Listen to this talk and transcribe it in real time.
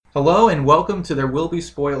Hello and welcome to There Will Be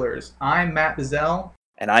Spoilers. I'm Matt Bizzell.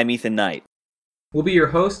 And I'm Ethan Knight. We'll be your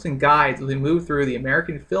hosts and guides as we move through the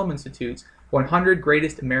American Film Institute's 100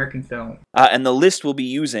 Greatest American Films. And the list we'll be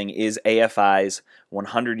using is AFI's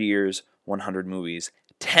 100 Years, 100 Movies,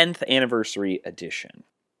 10th Anniversary Edition.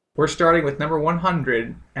 We're starting with number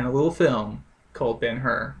 100 and a little film called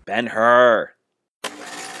Ben-Hur. Ben-Hur.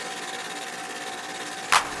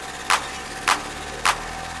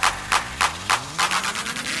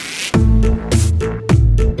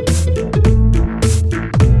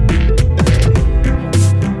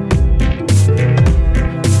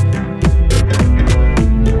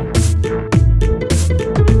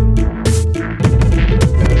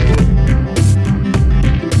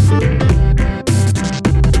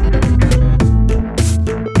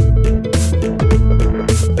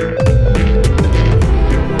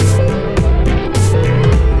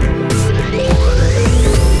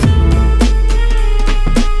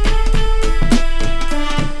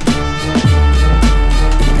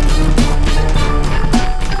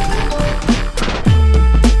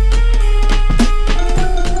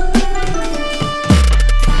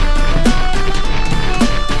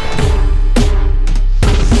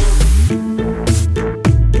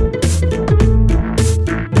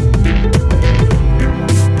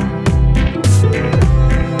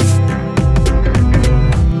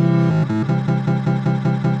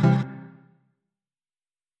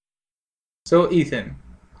 So, Ethan,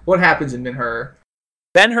 what happens in Ben-Hur?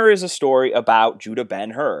 Ben-Hur is a story about Judah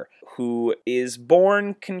Ben-Hur, who is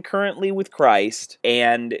born concurrently with Christ,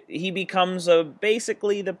 and he becomes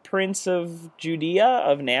basically the Prince of Judea,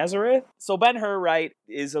 of Nazareth. So Ben-Hur, right,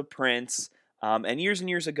 is a prince, and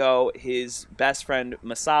years ago, his best friend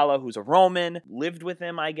Messala, who's a Roman, lived with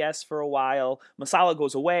him, I guess, for a while. Messala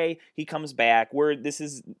goes away, he comes back. We're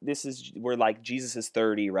like Jesus is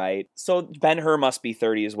 30, right? So Ben-Hur must be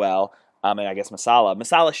 30 as well. And I guess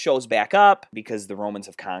Messala shows back up because the Romans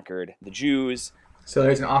have conquered the Jews. So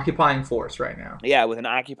there's an occupying force right now. Yeah, with an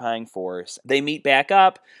occupying force. They meet back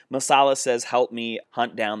up. Messala says, help me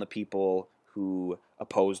hunt down the people who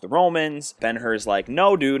oppose the Romans. Ben-Hur's like,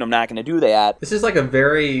 no, dude, I'm not going to do that. This is like a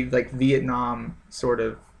very Vietnam sort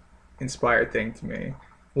of inspired thing to me,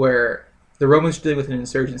 where the Romans are dealing with an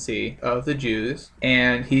insurgency of the Jews,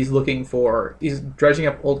 and he's dredging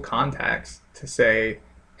up old contacts to say,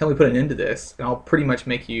 can we put an end to this? And I'll pretty much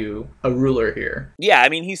make you a ruler here. Yeah, I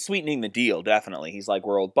mean, he's sweetening the deal, definitely. He's like,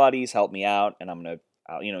 we're old buddies, help me out, and I'm going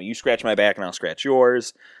to, you scratch my back and I'll scratch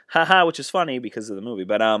yours. Haha, which is funny because of the movie.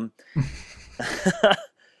 But,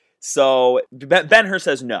 so Ben-Hur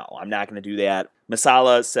says, no, I'm not going to do that.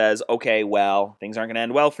 Messala says, okay, well, things aren't going to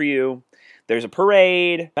end well for you. There's a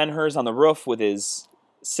parade. Ben-Hur's on the roof with his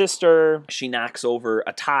sister. She knocks over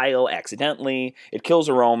a tile accidentally. It kills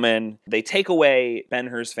a Roman. They take away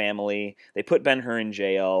Ben-Hur's family. They put Ben-Hur in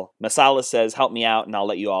jail. Messala says, help me out and I'll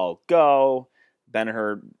let you all go.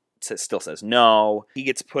 Ben-Hur still says no. He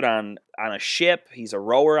gets put on a ship. He's a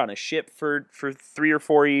rower on a ship for 3 or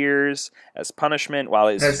 4 years as punishment while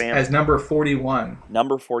his family... As number 41.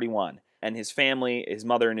 Number 41. And his family, his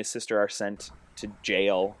mother and his sister are sent to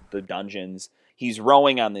jail, the dungeons. He's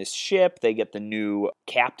rowing on this ship. They get the new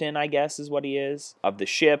captain, I guess is what he is, of the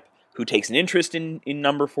ship, who takes an interest in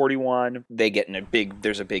number 41. They get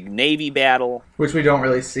there's a big Navy battle. Which we don't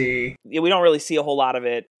really see. Yeah, we don't really see a whole lot of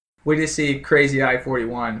it. We just see Crazy Eye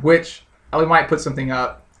 41, which we might put something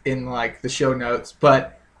up in the show notes,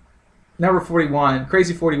 but number 41,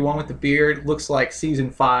 Crazy 41 with the beard, looks like season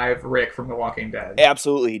 5 Rick from The Walking Dead.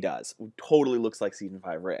 Absolutely he does. Totally looks like season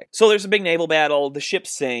 5 Rick. So there's a big naval battle. The ship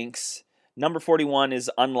sinks. Number 41 is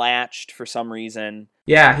unlatched for some reason.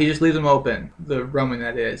 Yeah, he just leaves him open, the Roman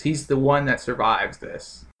that is. He's the one that survives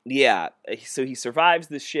this. Yeah, so he survives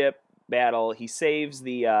the ship battle. He saves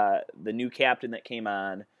the new captain that came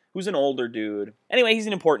on, who's an older dude. Anyway, he's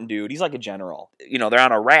an important dude. He's like a general. They're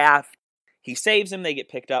on a raft. He saves him. They get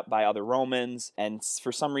picked up by other Romans, and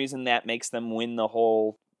for some reason that makes them win the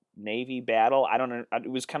whole Navy battle. I don't know.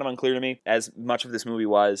 It was kind of unclear to me, as much of this movie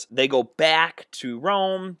was. They go back to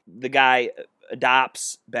Rome. The guy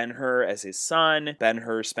adopts Ben-Hur as his son.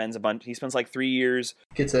 Ben-Hur spends like 3 years.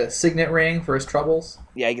 Gets a signet ring for his troubles.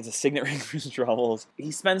 Yeah, he gets a signet ring for his troubles.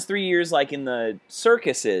 He spends 3 years in the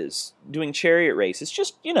circuses doing chariot races.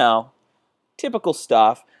 Just, typical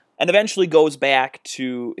stuff. And eventually goes back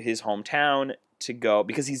to his hometown to go,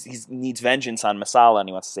 because he needs vengeance on Messala and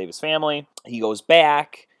he wants to save his family. He goes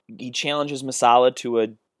back. He challenges Messala to a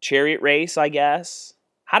chariot race, I guess.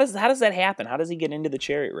 How does that happen? How does he get into the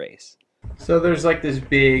chariot race? So there's this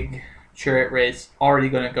big chariot race already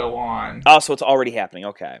going to go on. Oh, so it's already happening.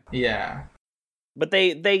 Okay. Yeah. But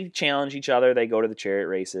they challenge each other. They go to the chariot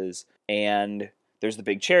races, and there's the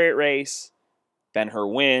big chariot race. Ben-Hur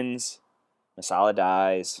wins. Messala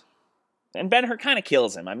dies. And Ben-Hur kind of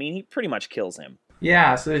kills him. I mean, he pretty much kills him.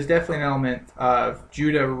 Yeah, so there's definitely an element of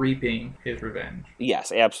Judah reaping his revenge.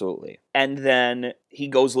 Yes, absolutely. And then he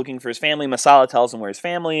goes looking for his family. Messala tells him where his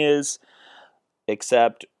family is,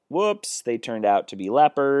 except, whoops, they turned out to be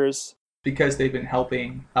lepers. Because they've been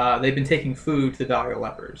helping, they've been taking food to the Valley of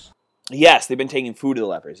Lepers. Yes, they've been taking food to the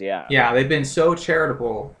lepers, yeah. Yeah, they've been so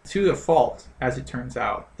charitable, to a fault, as it turns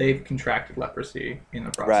out. They've contracted leprosy in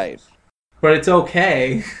the process. Right. But it's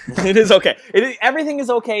okay. It is okay. Everything is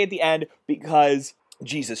okay at the end because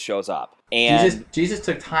Jesus shows up. And Jesus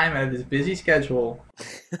took time out of his busy schedule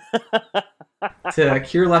to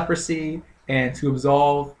cure leprosy and to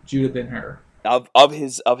absolve Judah Ben-Hur. Of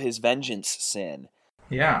his vengeance sin.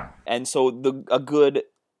 Yeah. And so a good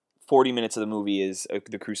 40 minutes of the movie is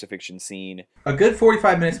the crucifixion scene. A good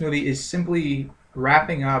 45 minutes movie is simply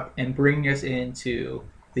wrapping up and bringing us into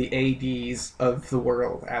the ADs of the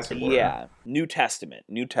world, as it were. Yeah, New Testament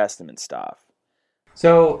stuff.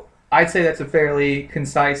 So I'd say that's a fairly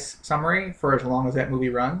concise summary for as long as that movie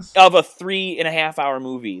runs. Of a 3.5-hour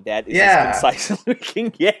movie, that is as concise as we can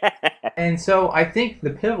get. And so I think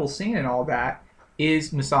the pivotal scene in all that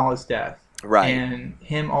is Messala's death. Right. And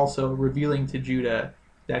him also revealing to Judah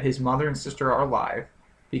that his mother and sister are alive,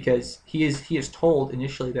 because he is told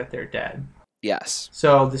initially that they're dead. Yes.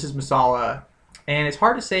 So this is Messala. And it's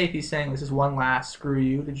hard to say if he's saying this is one last screw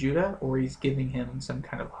you to Judah, or he's giving him some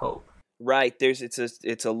kind of hope. Right.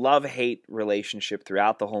 It's a love-hate relationship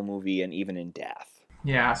throughout the whole movie and even in death.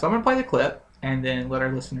 Yeah, so I'm going to play the clip and then let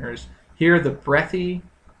our listeners hear the breathy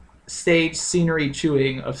stage scenery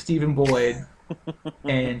chewing of Stephen Boyd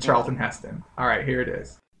and Charlton Heston. All right, here it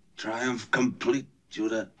is. Triumph complete,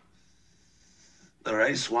 Judah. The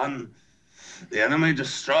race won. The enemy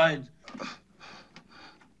destroyed.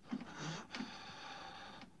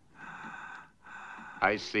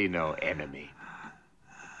 I see no enemy.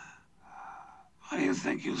 What do you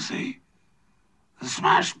think you see? The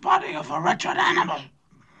smashed body of a wretched animal.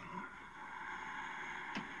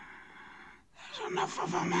 There's enough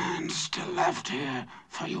of a man still left here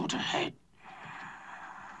for you to hate.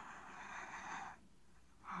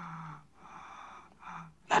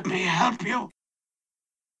 Let me help you.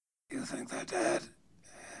 You think they're dead?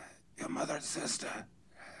 Your mother and sister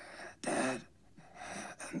dead,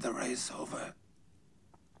 and the race over.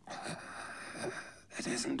 It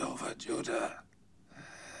isn't over, Judah.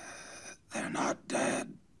 They're not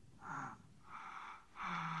dead.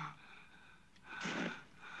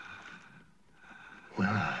 Where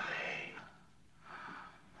are they?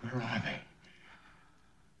 Where are they?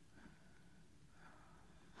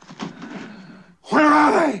 Where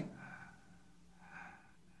are they?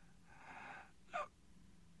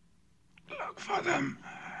 Look for them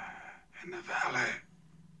in the valley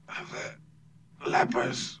of the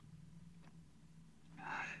lepers.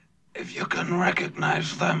 If you can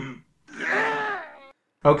recognize them.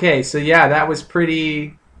 Okay, so yeah, that was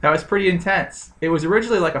pretty intense. It was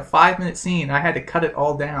originally like a 5-minute scene. I had to cut it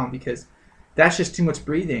all down because that's just too much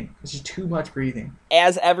breathing. It's just too much breathing.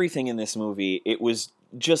 As everything in this movie, it was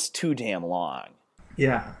just too damn long.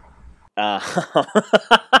 Yeah.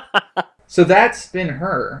 So that's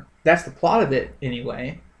Ben-Hur. That's the plot of it,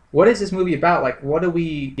 anyway. What is this movie about? Like, what do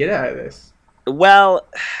we get out of this? Well,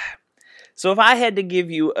 so if I had to give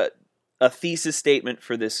you a thesis statement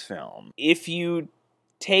for this film, if you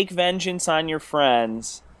take vengeance on your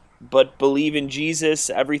friends but believe in Jesus,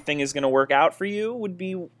 everything is going to work out for you, would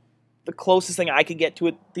be the closest thing I could get to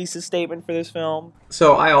a thesis statement for this film.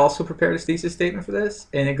 So I also prepared a thesis statement for this,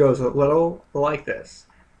 and it goes a little like this.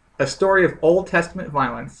 A story of Old Testament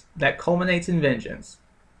violence that culminates in vengeance.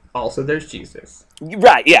 Also, there's Jesus.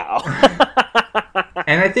 Right, yeah.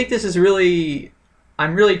 And I think this is really...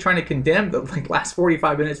 I'm really trying to condemn the last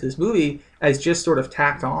 45 minutes of this movie as just sort of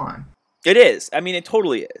tacked on. It is. I mean, it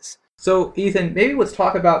totally is. So, Ethan, maybe let's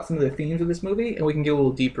talk about some of the themes of this movie, and we can get a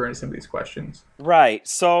little deeper into some of these questions. Right.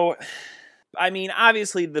 So, I mean,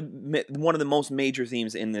 obviously, one of the most major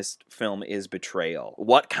themes in this film is betrayal.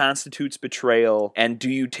 What constitutes betrayal, and do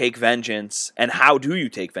you take vengeance, and how do you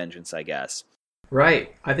take vengeance, I guess?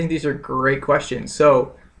 Right. I think these are great questions.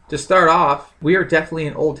 So, to start off, we are definitely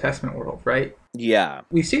in Old Testament world, right? Yeah.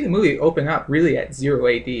 We see the movie open up really at 0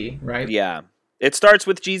 AD, right? Yeah. It starts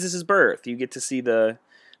with Jesus' birth. You get to see the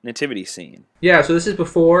nativity scene. Yeah, so this is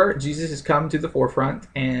before Jesus has come to the forefront,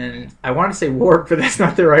 and I want to say warp, but that's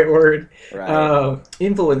not the right word. Right.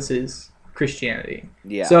 Influences Christianity.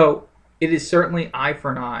 Yeah. So it is certainly eye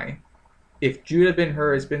for an eye. If Judah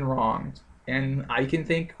Ben-Hur has been wronged, and I can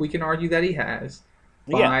think we can argue that he has,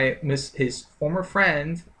 by his former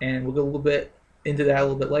friend, and we'll go a little bit into that a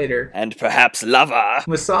little bit later. And perhaps lover.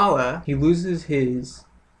 Messala, he loses his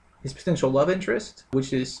potential love interest,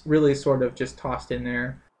 which is really sort of just tossed in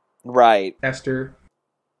there. Right. Esther.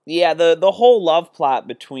 Yeah, the whole love plot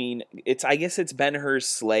between I guess it's Ben-Hur's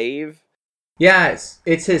slave. Yeah,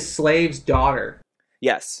 it's his slave's daughter.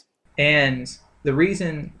 Yes. And the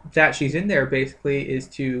reason that she's in there basically is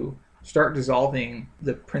to start dissolving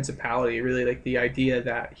the principality, really, like the idea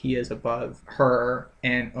that he is above her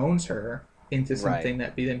and owns her, into something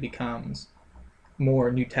that then becomes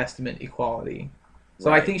more New Testament equality.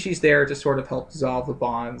 So I think she's there to sort of help dissolve the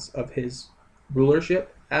bonds of his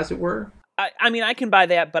rulership, as it were. I mean, I can buy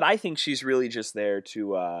that, but I think she's really just there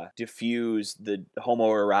to diffuse the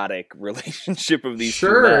homoerotic relationship of these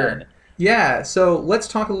two men. Yeah, so let's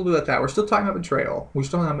talk a little bit about that. We're still talking about betrayal. We're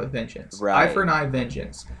still talking about vengeance. Right. Eye for an eye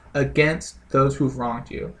vengeance against those who've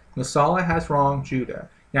wronged you. Messala has wronged Judah.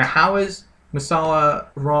 Now, how has Messala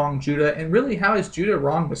wronged Judah? And really, how has Judah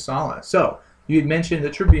wronged Messala? So, you had mentioned the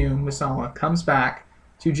Tribune, Messala, comes back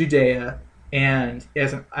to Judea and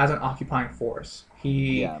as an occupying force.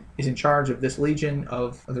 He is in charge of this legion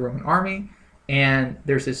of the Roman army. And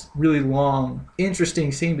there's this really long,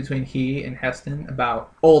 interesting scene between he and Heston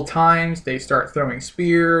about old times. They start throwing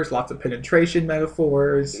spears, lots of penetration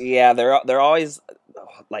metaphors. Yeah, they're always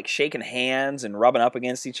like shaking hands and rubbing up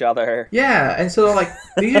against each other. Yeah, and so like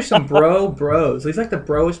these are some bros. These like the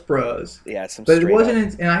bros. Yeah, some. But it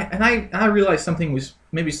wasn't. And I realized something was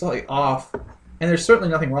maybe slightly off. And there's certainly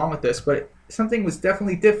nothing wrong with this, but something was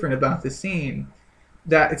definitely different about the scene.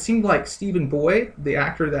 That it seemed like Stephen Boyd, the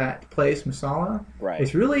actor that plays Messala,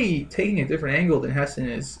 is really taking a different angle than Heston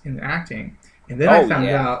is in acting. And then I found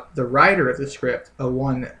out the writer of the script,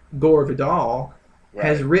 one Gore Vidal,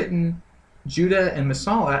 has written Judah and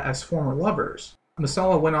Messala as former lovers.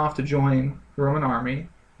 Messala went off to join the Roman army.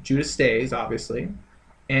 Judah stays, obviously.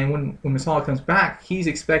 And when Messala comes back, he's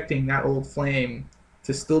expecting that old flame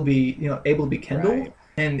to still be able to be kindled. Right.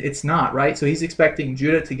 And it's not, right? So he's expecting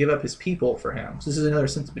Judah to give up his people for him. So this is another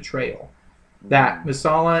sense of betrayal. That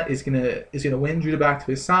Messala is gonna win Judah back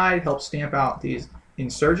to his side, help stamp out these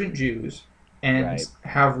insurgent Jews, and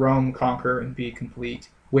have Rome conquer and be complete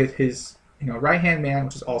with his right-hand man,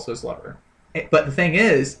 which is also his lover. But the thing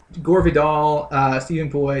is, Gore Vidal, Stephen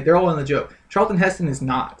Boyd, they're all in the joke. Charlton Heston is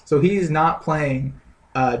not. So he is not playing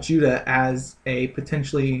Judah as a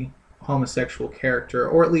potentially homosexual character,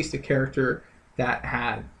 or at least a character that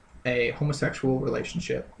had a homosexual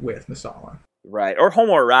relationship with Messala. Right, or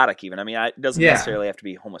homoerotic even. I mean, it doesn't necessarily have to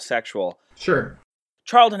be homosexual. Sure.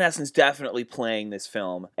 Charlton Heston's definitely playing this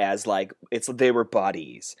film as like they were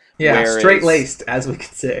buddies. Yeah, straight-laced, as we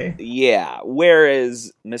could say. Yeah,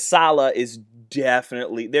 whereas Messala is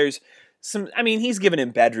definitely, there's some, I mean, he's giving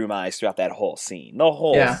him bedroom eyes throughout that whole scene. The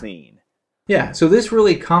whole scene. Yeah, so this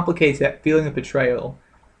really complicates that feeling of betrayal.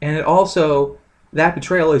 And it also, that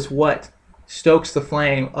betrayal is what stokes the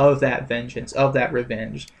flame of that vengeance, of that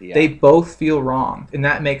revenge. Yeah. They both feel wronged, and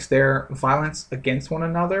that makes their violence against one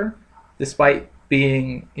another, despite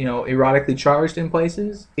being, erotically charged in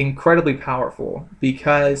places, incredibly powerful,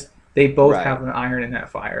 because they both have an iron in that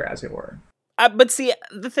fire, as it were. But see,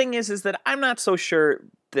 the thing is that I'm not so sure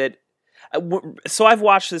that... So I've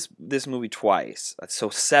watched this movie twice. So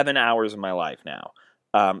 7 hours of my life now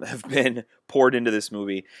have been poured into this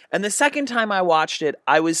movie. And the second time I watched it,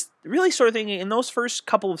 I was really sort of thinking, in those first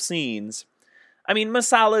couple of scenes, I mean,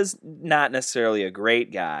 Messala's not necessarily a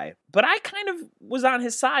great guy, but I kind of was on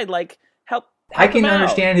his side, like, help I can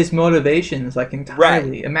understand his motivations, like, entirely.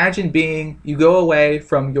 Right. Imagine you go away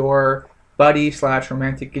from your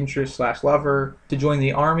buddy/romantic interest/lover to join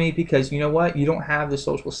the army because, you know what, you don't have the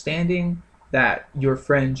social standing that your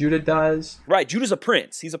friend Judah does. Right, Judah's a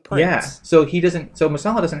prince. He's a prince. Yeah, so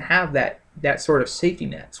Messala doesn't have that sort of safety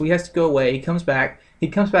net. So he has to go away. He comes back,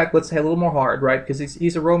 let's say, a little more hard, right? Because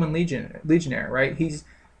he's a Roman legionary, right? He's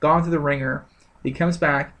gone through the ringer. He comes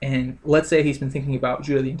back, and let's say he's been thinking about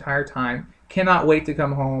Judah the entire time, cannot wait to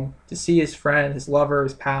come home, to see his friend, his lover,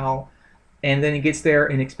 his pal, and then he gets there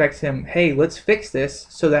and expects him, hey, let's fix this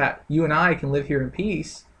so that you and I can live here in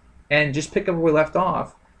peace and just pick up where we left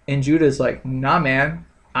off. And Judah's like, nah, man,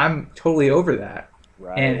 I'm totally over that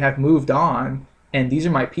and have moved on, and these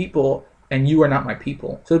are my people, and you are not my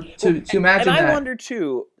people. So to imagine that... And I wonder,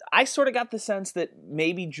 too, I sort of got the sense that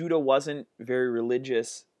maybe Judah wasn't very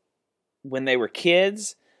religious when they were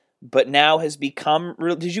kids, but now has become...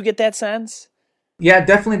 Did you get that sense? Yeah,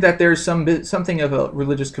 definitely that there's something of a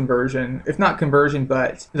religious conversion. If not conversion,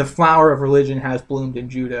 but the flower of religion has bloomed in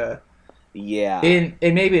Judah. Yeah. In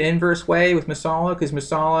maybe an inverse way with Messala, because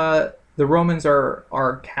Messala, the Romans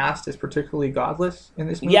are cast as particularly godless in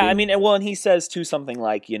this movie. Yeah, I mean, well, and he says too something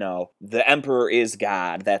like, the emperor is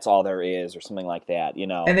God, that's all there is, or something like that,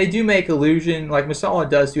 And they do make allusion, like Messala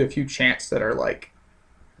does do a few chants that are like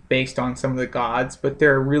based on some of the gods, but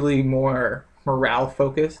they're really more morale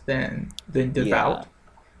focused than devout.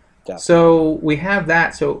 Yeah, so we have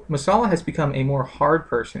that. So Messala has become a more hard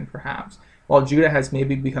person, perhaps, while Judah has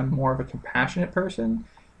maybe become more of a compassionate person,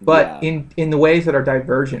 but in the ways that are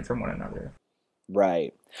divergent from one another.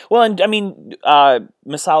 Right. Well, and I mean,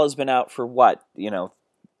 Messala's been out for what,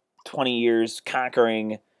 20 years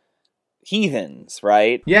conquering heathens,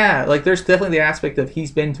 right? Yeah, like there's definitely the aspect of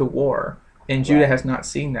he's been to war, and Judah has not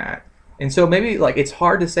seen that. And so maybe like it's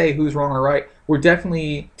hard to say who's wrong or right. We're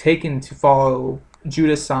definitely taken to follow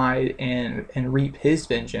Judah's side and reap his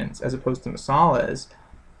vengeance as opposed to Messala's.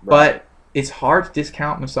 Right. But it's hard to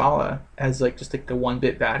discount Messala as like just like the one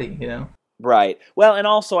bit baddie, Right. Well, and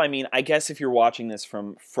also, I mean, I guess if you're watching this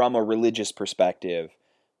from a religious perspective,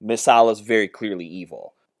 Messala's very clearly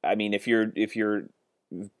evil. I mean, if you're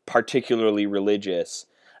particularly religious,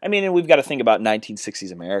 I mean, and we've got to think about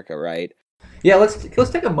 1960s America, right? Yeah, let's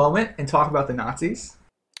take a moment and talk about the Nazis.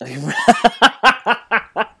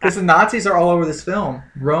 Because the Nazis are all over this film.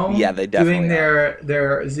 Rome, they definitely doing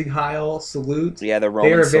their Sieg Heil salute. Yeah, the Roman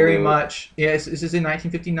They are salute. very much. Yes, this is in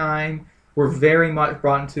 1959. We're very much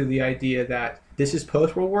brought into the idea that this is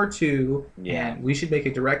post World War II, and we should make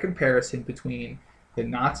a direct comparison between the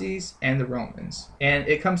Nazis and the Romans. And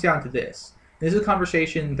it comes down to this. This is a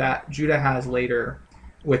conversation that Judah has later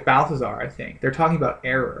with Balthazar, I think. They're talking about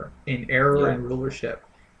error and rulership,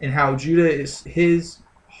 and how Judah is his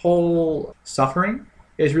whole suffering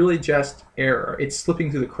is really just error. It's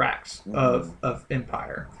slipping through the cracks of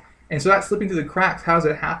empire. And so that slipping through the cracks, how does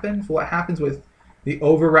it happen? Well, it happens with the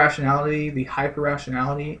over-rationality, the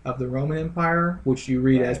hyper-rationality of the Roman Empire, which you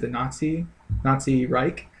read as the Nazi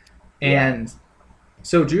Reich. And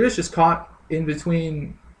so Judah's just caught in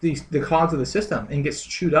between the cogs of the system and gets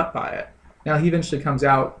chewed up by it. Now he eventually comes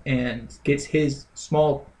out and gets his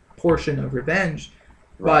small portion of revenge,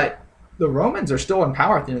 but the Romans are still in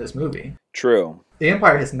power at the end of this movie. True. The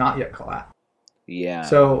empire has not yet collapsed. Yeah.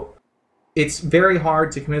 So it's very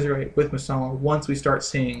hard to commiserate with Messala once we start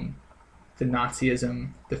seeing the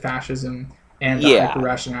Nazism, the fascism, and the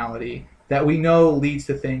hyper-rationality that we know leads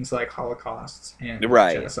to things like holocausts and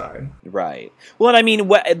genocide. Right. Well, and I mean,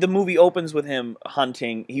 the movie opens with him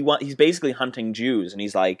hunting. He's basically hunting Jews, and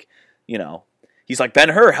he's like, he's like,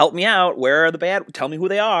 Ben-Hur, help me out. Where are the bad? Tell me who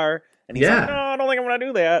they are. And he's like, no, I don't think I'm going to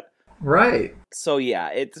do that. Right. So yeah,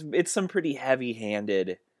 it's some pretty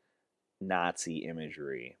heavy-handed Nazi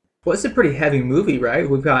imagery. Well, it's a pretty heavy movie, right?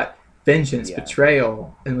 We've got vengeance,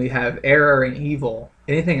 betrayal, and we have error and evil.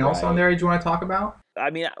 Anything else on there you want to talk about? I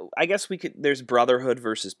mean, I guess there's brotherhood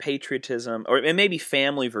versus patriotism, or it may be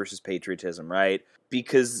family versus patriotism, right?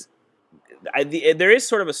 Because there is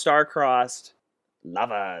sort of a star-crossed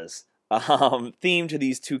lovers theme to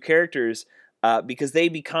these two characters, because they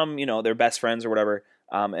become, they're best friends or whatever,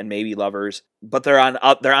 and maybe lovers, but they're on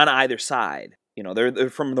either side. They're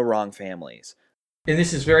from the wrong families. And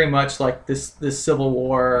this is very much like this Civil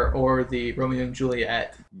War or the Romeo and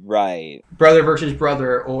Juliet. Right. Brother versus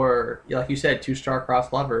brother, or like you said, two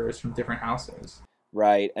star-crossed lovers from different houses.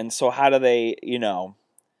 Right. And so how do they,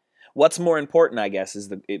 what's more important, I guess,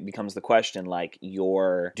 it becomes the question, like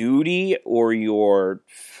your duty or your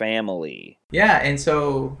family. Yeah, and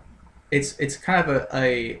so it's kind of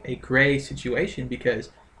a gray situation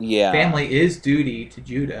because family is duty to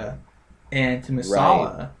Judah, and to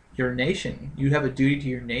Messala, your nation. You have a duty to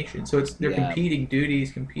your nation. So they're competing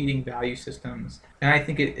duties, competing value systems. And I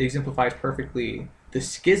think it exemplifies perfectly the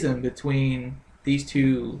schism between these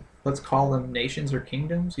two, let's call them nations or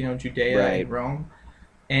kingdoms, Judea and Rome,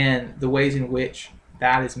 and the ways in which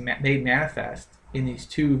that is made manifest in these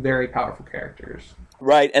two very powerful characters.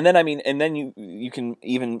 Right. And then you can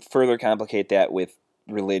even further complicate that with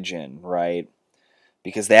religion, right?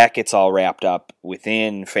 Because that gets all wrapped up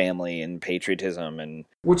within family and patriotism, and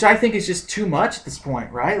which I think is just too much at this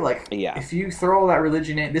point, right? Like, if you throw all that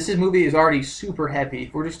religion in, this movie is already super heavy.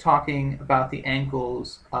 If we're just talking about the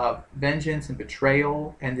angles of vengeance and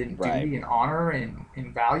betrayal, and then duty and honor and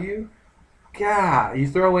value. God, you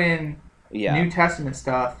throw in New Testament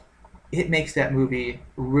stuff, it makes that movie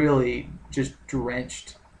really just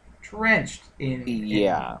drenched in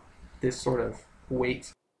this sort of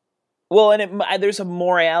weight. Well, and there's a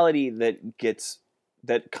morality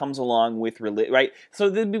that comes along with religion, right? So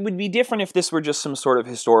it would be different if this were just some sort of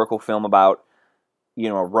historical film about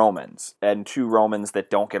Romans and two Romans that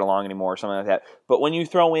don't get along anymore or something like that. But when you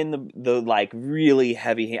throw in the like really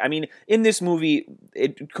heavy, I mean, in this movie,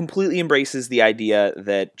 it completely embraces the idea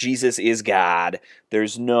that Jesus is God.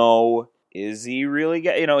 There's no, is he really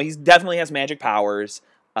God? He definitely has magic powers.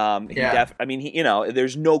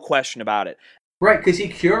 There's no question about it. Right, because he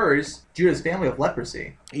cures Judah's family of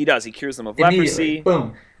leprosy. He does. He cures them of Immediately. leprosy.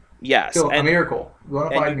 Boom. Yes. So a miracle.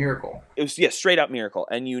 Bonafide miracle. It was straight up miracle.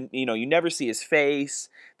 And you never see his face.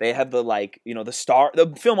 They have the the star.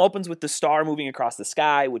 The film opens with the star moving across the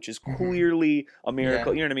sky, which is clearly a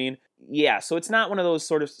miracle. Yeah. You know what I mean? Yeah. So it's not one of those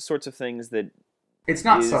sorts of things that it's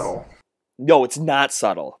not subtle. No, it's not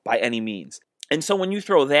subtle by any means. And so when you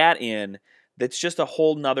throw that in, that's just a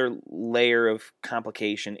whole nother layer of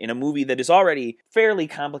complication in a movie that is already fairly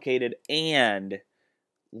complicated and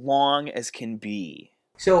long as can be.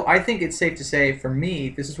 So I think it's safe to say, for me,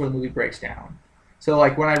 this is where the movie breaks down. So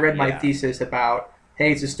like when I read my thesis about,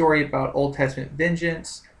 hey, it's a story about Old Testament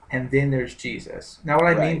vengeance, and then there's Jesus. Now what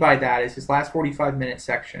I mean by that is this last 45-minute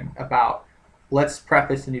section about let's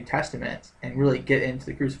preface the New Testament and really get into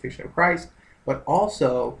the crucifixion of Christ, but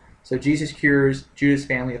also, so Jesus cures Judah's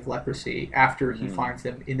family of leprosy after he finds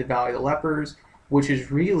them in the Valley of the Lepers, which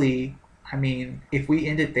is really, I mean, if we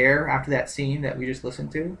end it there after that scene that we just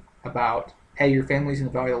listened to about, hey, your family's in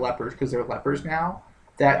the Valley of the Lepers because they're lepers now,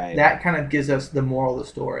 that kind of gives us the moral of the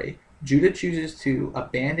story. Judah chooses to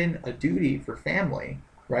abandon a duty for family,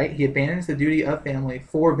 right? He abandons the duty of family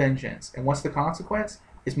for vengeance. And what's the consequence?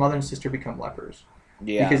 His mother and sister become lepers.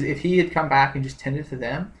 Yeah. Because if he had come back and just tended to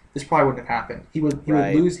them, this probably wouldn't have happened. He would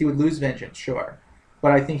lose vengeance, sure.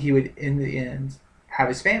 But I think he would, in the end, have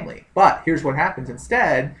his family. But here's what happens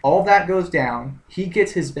instead. All that goes down. He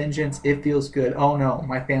gets his vengeance. It feels good. Oh no,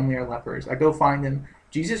 my family are lepers. I go find them.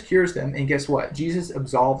 Jesus cures them, and guess what? Jesus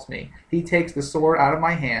absolves me. He takes the sword out of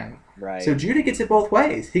my hand. Right. So Judah gets it both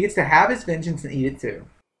ways. He gets to have his vengeance and eat it too.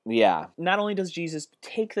 Yeah. Not only does Jesus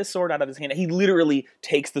take the sword out of his hand, he literally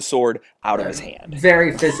takes the sword out of his hand.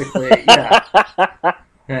 Very physically, yeah.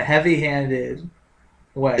 In a heavy-handed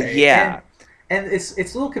way. Yeah. And it's a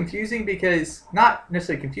little confusing because, not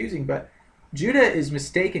necessarily confusing, but Judah is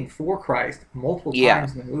mistaken for Christ multiple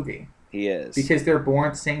times in the movie. He is. Because they're born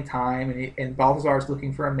at the same time, and Balthazar is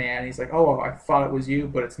looking for a man. And he's like, oh, I thought it was you,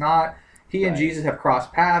 but it's not. He and Jesus have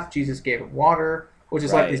crossed paths. Jesus gave him water, which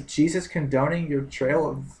is like, is Jesus condoning your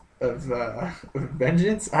trail of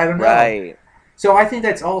vengeance? I don't know. Right. So I think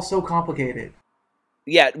that's all so complicated.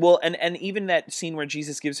 Yeah, well, and even that scene where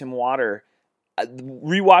Jesus gives him water,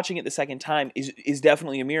 rewatching it the second time is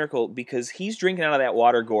definitely a miracle because he's drinking out of that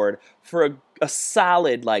water gourd for a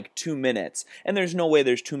solid 2 minutes, and there's no way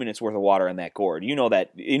there's 2 minutes worth of water in that gourd. You know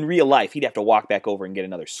that in real life he'd have to walk back over and get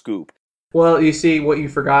another scoop. Well, you see, what you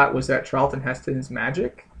forgot was that Charlton Heston is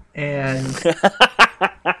magic, and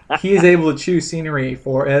he is able to choose scenery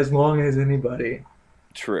for as long as anybody.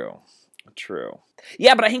 True.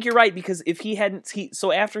 Yeah, but I think you're right because if he hadn't,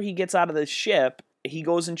 so after he gets out of the ship, he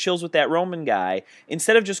goes and chills with that Roman guy.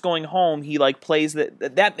 Instead of just going home, he plays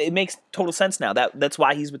that. It makes total sense now. That's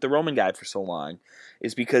why he's with the Roman guy for so long,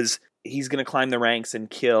 is because he's gonna climb the ranks and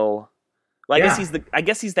kill. Well, I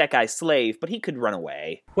guess he's that guy's slave, but he could run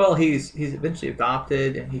away. Well, he's eventually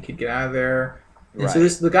adopted, and he could get out of there. And so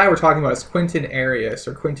the guy we're talking about is Quintin Arius,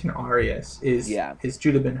 or Quintin Arius, is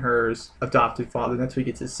Judah Ben-Hur's adopted father. And that's how he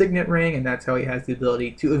gets his signet ring, and that's how he has the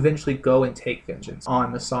ability to eventually go and take vengeance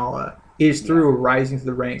on Messala. Is through rising to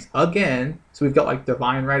the ranks again. So we've got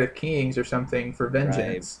divine right of kings or something for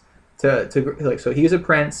vengeance. So he was a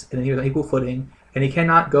prince, and then he was on equal footing, and he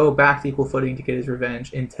cannot go back to equal footing to get his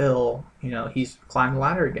revenge until he's climbed the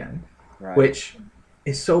ladder again, which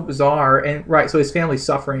is so bizarre. And so his family's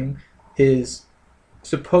suffering. His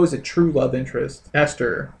supposed true love interest,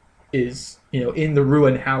 Esther, is in the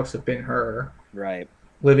ruined house of Ben-Hur,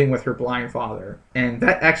 living with her blind father, and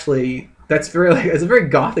that's it's a very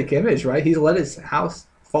gothic image, right? He's let his house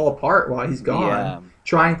fall apart while he's gone,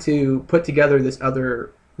 trying to put together this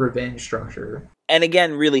other revenge structure. And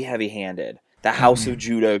again, really heavy-handed. The house of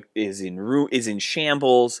Judah is in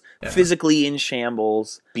shambles, physically in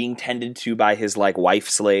shambles, being tended to by his wife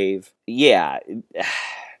slave. Yeah.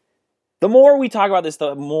 The more we talk about this,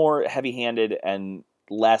 the more heavy-handed and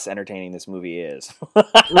less entertaining this movie is.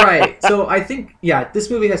 Right. So I think,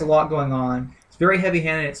 this movie has a lot going on. It's very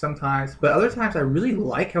heavy-handed sometimes, but other times I really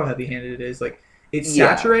like how heavy-handed it is. It's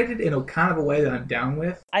saturated in a kind of a way that I'm down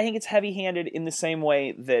with. I think it's heavy-handed in the same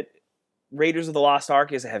way that Raiders of the Lost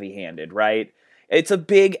Ark is heavy-handed, right? It's a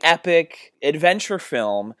big, epic adventure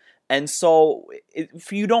film, and so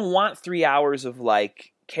if you don't want 3 hours of,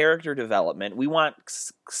 character development, we want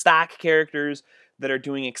stock characters that are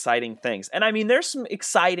doing exciting things. And I mean, there's some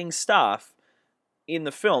exciting stuff in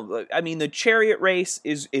the film. I mean, the chariot race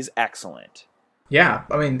is excellent. Yeah,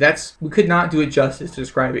 I mean, we could not do it justice to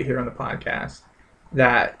describe it here on the podcast.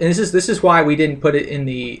 And this is why we didn't put it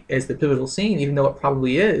as the pivotal scene, even though it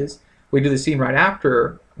probably is. We do the scene right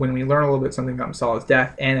after when we learn a little bit something about Messala's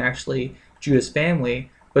death and actually Judah's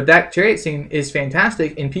family. But that chariot scene is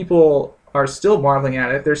fantastic, and people are still marveling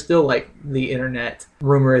at it. There's still like the internet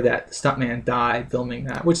rumor that the stuntman died filming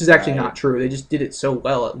that, which is actually not true. They just did it so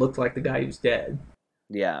well it looked like the guy who's dead.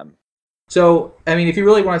 Yeah. So, I mean, if you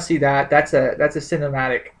really want to see that, that's a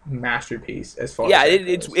cinematic masterpiece as far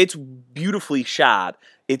as it's beautifully shot.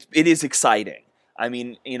 It is exciting. I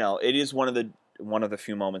mean, you know, it is one of the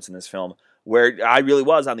few moments in this film where I really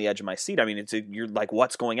was on the edge of my seat. I mean, you're like,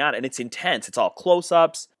 what's going on? And it's intense. It's all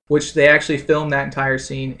close-ups. Which they actually filmed that entire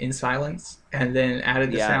scene in silence and then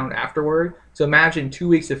added the sound afterward. So imagine 2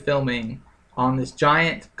 weeks of filming on this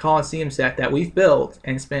giant Coliseum set that we've built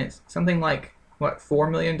and spent something like $4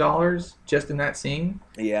 million just in that scene?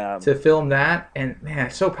 Yeah. To film that, and man,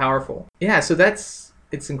 it's so powerful. Yeah, so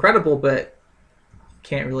it's incredible, but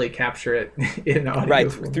can't really capture it in audio.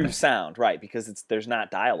 Right, through sound, right, because there's not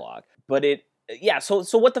dialogue. But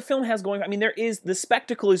so what the film has going, I mean, the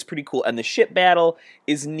spectacle is pretty cool, and the ship battle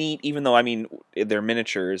is neat, even though, I mean, they're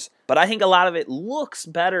miniatures. But I think a lot of it looks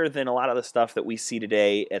better than a lot of the stuff that we see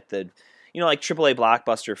today at the, like AAA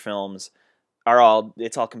blockbuster films.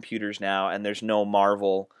 It's all computers now, and there's no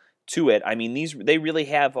Marvel to it. I mean, they really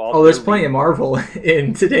have all. Oh, there's plenty of Marvel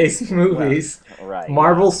in today's movies. Right.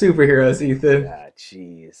 Marvel superheroes, Ethan. Yeah,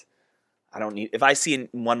 jeez. I don't need. If I see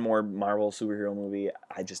one more Marvel superhero movie,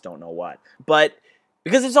 I just don't know what. But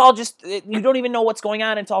because it's all just, you don't even know what's going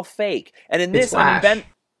on. It's all fake. And in this, I mean,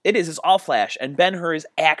 it's all Flash, and Ben-Hur is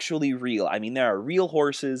actually real. I mean, there are real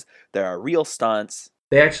horses, there are real stunts.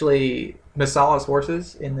 They actually, Messala's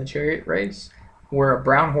horses in the chariot race were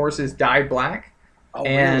brown horses dyed black. Oh,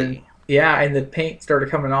 really? Yeah, and the paint started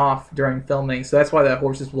coming off during filming, so that's why the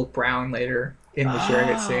horses look brown later in the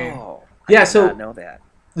chariot scene. I did not know that.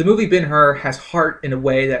 The movie Ben-Hur has heart in a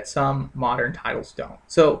way that some modern titles don't.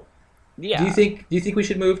 So, do you think we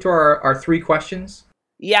should move to our 3 questions?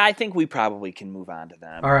 Yeah, I think we probably can move on to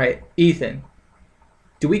them. All right, Ethan,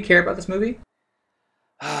 do we care about this movie?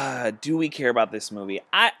 Do we care about this movie?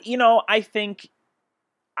 I think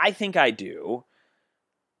I do.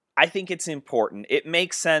 I think it's important. It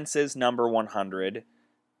makes sense as number 100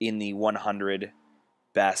 in the 100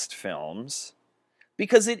 best films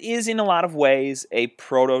because it is in a lot of ways a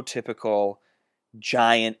prototypical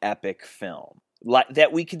giant epic film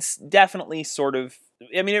that we could definitely sort of,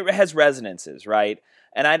 I mean, it has resonances, right?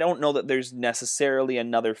 And I don't know that there's necessarily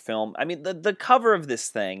another film. I mean, the cover of this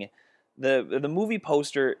thing, the movie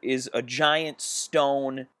poster is a giant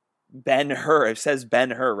stone Ben-Hur. It says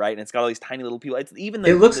Ben-Hur, right? And it's got all these tiny little people.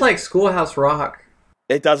 It looks like Schoolhouse Rock.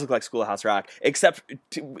 It does look like Schoolhouse Rock, except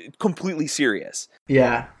completely serious.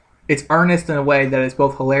 Yeah. It's earnest in a way that is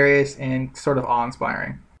both hilarious and sort of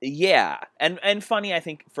awe-inspiring. Yeah. And funny, I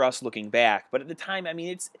think, for us looking back. But at the time, I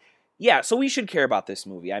mean, so we should care about this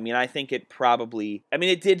movie. I mean, I think it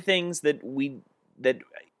did things that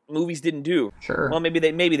movies didn't do. Sure. Well, maybe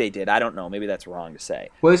they did. I don't know. Maybe that's wrong to say.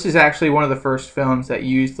 Well, this is actually one of the first films that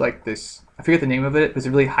used like this, I forget the name of it. It was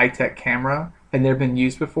a really high-tech camera. Had never been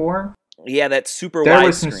used before. Yeah, that super widescreen.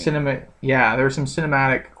 There were some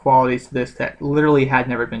cinematic qualities to this that literally had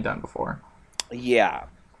never been done before. Yeah.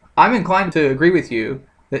 I'm inclined to agree with you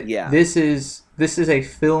that this is a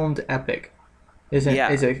filmed epic. It's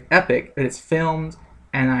an epic, but it's filmed,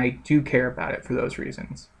 and I do care about it for those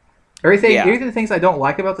reasons. Everything the things I don't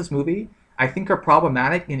like about this movie, I think are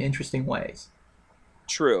problematic in interesting ways.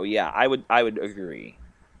 True, yeah, I would agree.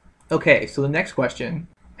 Okay, so the next question,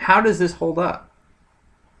 how does this hold up?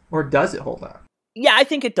 Or does it hold up? Yeah, I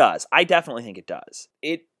think it does. I definitely think it does.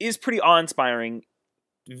 It is pretty awe-inspiring,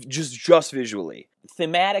 just visually.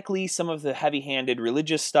 Thematically, some of the heavy-handed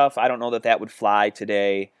religious stuff, I don't know that would fly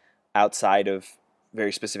today outside of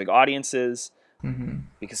very specific audiences,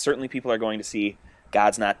 because certainly people are going to see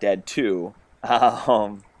God's Not Dead 2.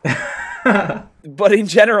 But in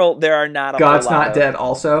general, there are not a God's whole lot Not Dead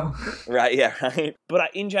also. Right, yeah, right. But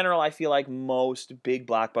in general, I feel like most big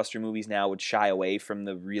blockbuster movies now would shy away from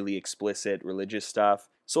the really explicit religious stuff.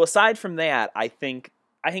 So aside from that, I think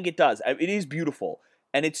it does. It is beautiful,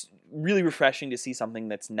 and it's really refreshing to see something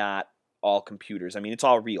that's not all computers. I mean, it's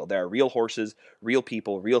all real. There are real horses, real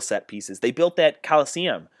people, real set pieces. They built that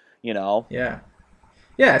Coliseum, Yeah.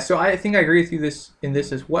 Yeah, so I think I agree with you in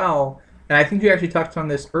this as well. And I think you actually touched on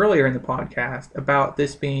this earlier in the podcast about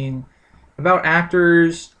this being about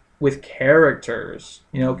actors with characters,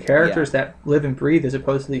 characters that live and breathe as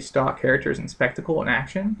opposed to these stock characters in spectacle and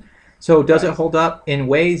action. So does it hold up? In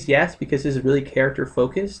ways, yes, because this is really character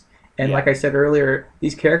focused. And like I said earlier,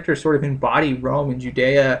 these characters sort of embody Rome and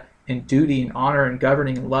Judea and duty and honor and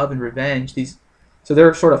governing and love and revenge. So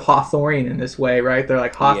they're sort of Hawthornean in this way, right? They're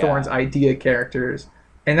like Hawthorne's idea characters.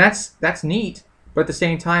 And that's neat. But at the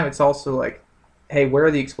same time, it's also like, hey, where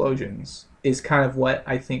are the explosions? Is kind of what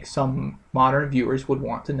I think some modern viewers would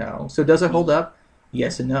want to know. So does it hold up?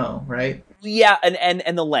 Yes and no, right? Yeah,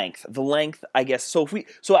 and the length, I guess. So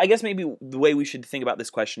I guess maybe the way we should think about this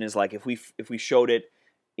question is like if we showed it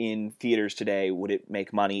in theaters today, would it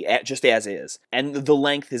make money just as is? And the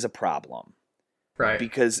length is a problem, right?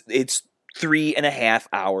 Because it's 3.5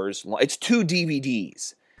 hours long. It's 2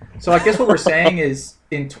 DVDs. So I guess what we're saying is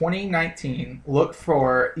in 2019, look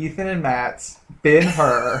for Ethan and Matt's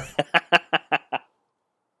Ben-Hur.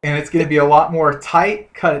 And it's going to be a lot more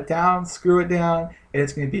tight, cut it down, screw it down. And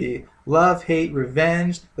it's going to be love, hate,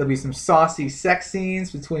 revenge. There'll be some saucy sex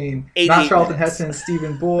scenes between not Charlton Heston and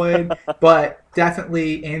Stephen Boyd, but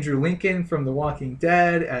definitely Andrew Lincoln from The Walking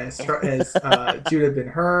Dead as Judah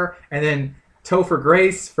Ben-Hur. And then Topher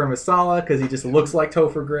Grace from Masala, because he just looks like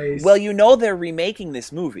Topher Grace. Well, they're remaking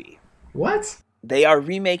this movie. What? They are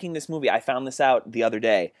remaking this movie. I found this out the other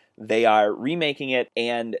day. They are remaking it,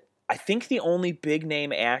 and I think the only big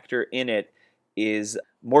name actor in it is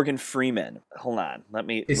Morgan Freeman. Hold on,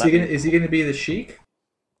 Is he gonna be the Sheik?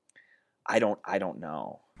 I don't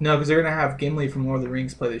know. No, because they're gonna have Gimli from Lord of the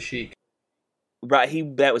Rings play the Sheik.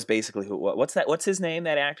 Right, that was basically who. What's that? What's his name?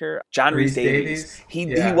 That actor, John Rhys Davies. He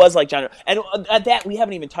was like John, and at that we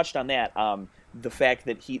haven't even touched on that. The fact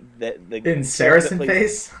that the in Saracen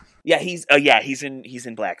face. Yeah, he's in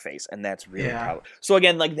blackface, and that's really probably. So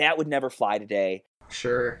again, like that would never fly today.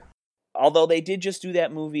 Sure. Although they did just do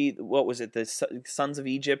that movie, what was it, the Sons of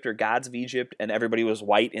Egypt or Gods of Egypt, and everybody was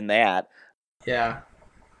white in that. Yeah.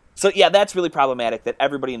 So yeah, that's really problematic that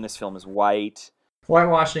everybody in this film is white.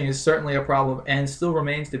 Whitewashing is certainly a problem and still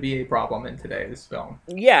remains to be a problem in today's film.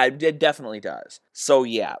 Yeah, it definitely does. So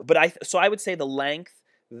yeah, but I would say the length,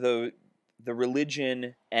 the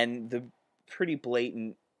religion, and the pretty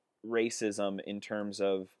blatant racism in terms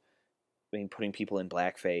of putting people in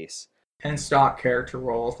blackface. And stock character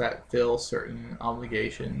roles that fill certain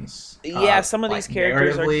obligations. Yeah, some of these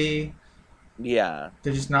characters are... Yeah.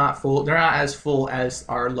 They're just not full. They're not as full as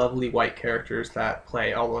our lovely white characters that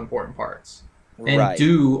play all the important parts. And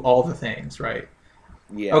do all the things, right?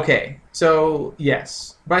 Yeah. Okay, so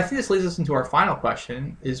yes. But I think this leads us into our final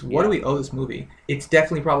question, is what do we owe this movie? It's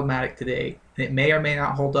definitely problematic today. And it may or may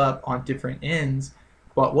not hold up on different ends,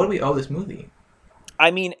 but what do we owe this movie? I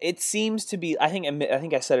mean, it seems to be. I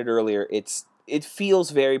think I said it earlier. It feels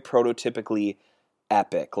very prototypically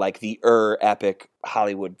epic, like the epic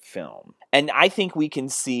Hollywood film, and I think we can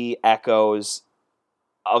see echoes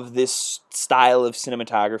of this style of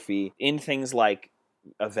cinematography in things like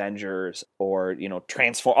Avengers or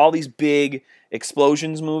Transform. All these big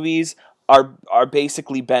explosions movies are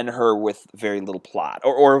basically Ben-Hur with very little plot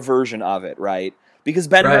or a version of it, right? Because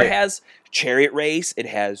Ben-Hur has chariot race, it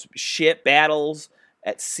has ship battles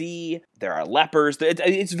at sea, there are lepers.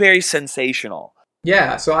 It's very sensational.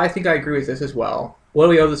 Yeah, so I think I agree with this as well. What do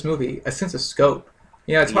we owe this movie? A sense of scope.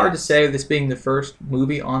 It's hard to say this being the first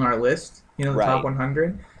movie on our list, the top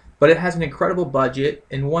 100, but it has an incredible budget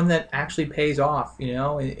and one that actually pays off,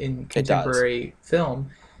 in contemporary film.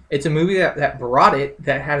 It's a movie that brought it,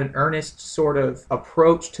 that had an earnest sort of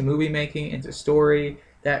approach to movie making and to story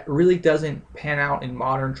that really doesn't pan out in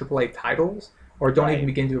modern AAA titles or don't even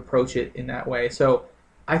begin to approach it in that way. So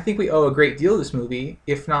I think we owe a great deal to this movie,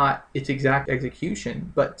 if not its exact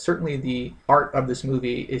execution, but certainly the art of this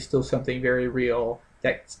movie is still something very real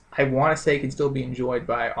that I want to say can still be enjoyed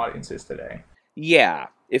by audiences today. Yeah,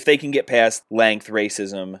 if they can get past length,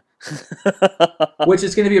 racism. Which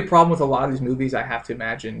is going to be a problem with a lot of these movies, I have to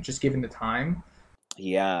imagine, just given the time.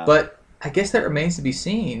 Yeah. But I guess that remains to be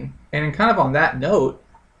seen. And kind of on that note,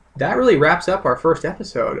 that really wraps up our first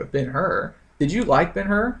episode of Ben-Hur. Did you like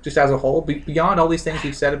Ben-Hur, just as a whole? Beyond all these things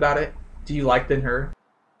we've said about it, do you like Ben-Hur?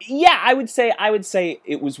 Yeah, I would say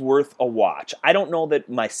it was worth a watch. I don't know that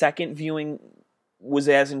my second viewing was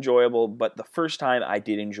as enjoyable, but the first time I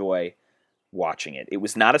did enjoy watching it. It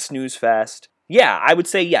was not a snooze fest. Yeah, I would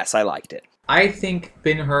say yes, I liked it. I think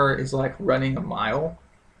Ben-Hur is like running a mile.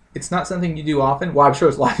 It's not something you do often. Well, I'm sure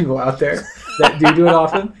there's a lot of people out there that do it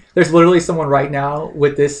often. There's literally someone right now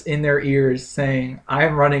with this in their ears saying, "I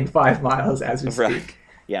am running 5 miles as we speak."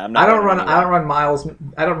 Yeah, I'm not. I don't run miles.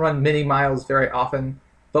 I don't run many miles very often,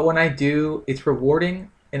 but when I do, it's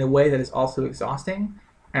rewarding in a way that is also exhausting.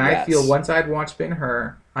 And I feel once I'd watched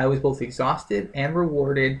Ben-Hur, I was both exhausted and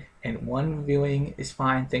rewarded, and one viewing is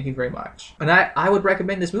fine. Thank you very much. And I would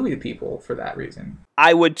recommend this movie to people for that reason.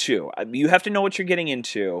 I would too. You have to know what you're getting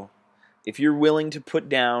into. If you're willing to put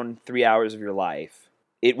down 3 hours of your life,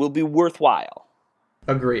 it will be worthwhile.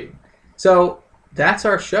 Agreed. So that's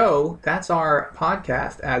our show. That's our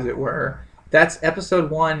podcast, as it were. That's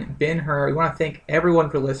episode 1, Ben-Hur. We want to thank everyone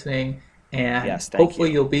for listening, and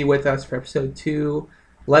hopefully you'll be with us for episode 2.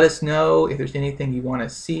 Let us know if there's anything you want to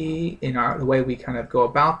see in the way we kind of go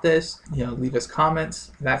about this. Leave us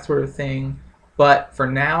comments, that sort of thing. But for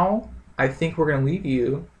now, I think we're going to leave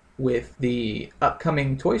you with the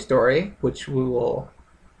upcoming Toy Story, which we will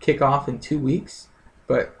kick off in 2 weeks.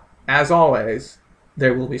 But as always,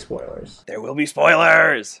 there will be spoilers. There will be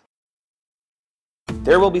spoilers!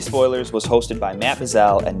 There Will Be Spoilers was hosted by Matt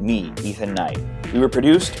Bazell and me, Ethan Knight. We were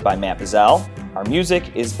produced by Matt Bazell. Our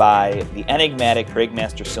music is by the enigmatic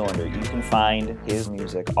Breakmaster Cylinder. You can find his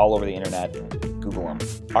music all over the internet. Google him.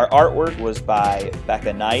 Our artwork was by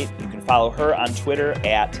Becca Knight. You can follow her on Twitter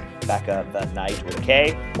at Becca the Knight with a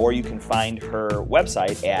K, or you can find her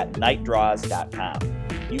website at knightdraws.com.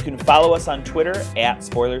 You can follow us on Twitter at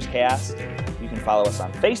SpoilersCast. You can follow us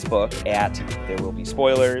on Facebook at There Will Be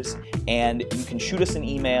Spoilers, and you can shoot us an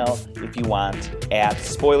email if you want at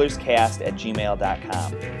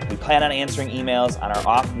spoilerscast@gmail.com. We plan on answering emails on our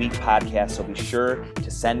off-week podcast, so be sure to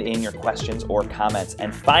send in your questions or comments.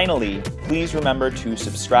 And finally, please remember to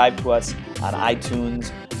subscribe to us on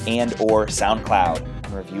iTunes and or SoundCloud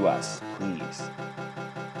and review us, please.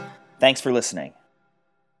 Thanks for listening.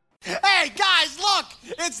 Hey, guys, look!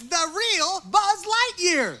 It's the real Buzz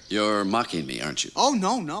Lightyear! You're mocking me, aren't you? Oh,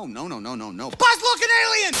 no. Buzz-looking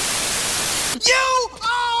alien! You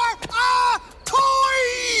are a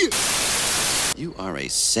toy! You are a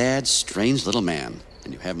sad, strange little man,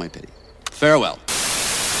 and you have my pity. Farewell.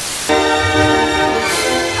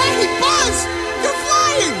 Hey, Buzz! You're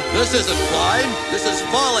flying! This isn't flying. This is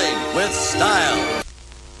falling with style.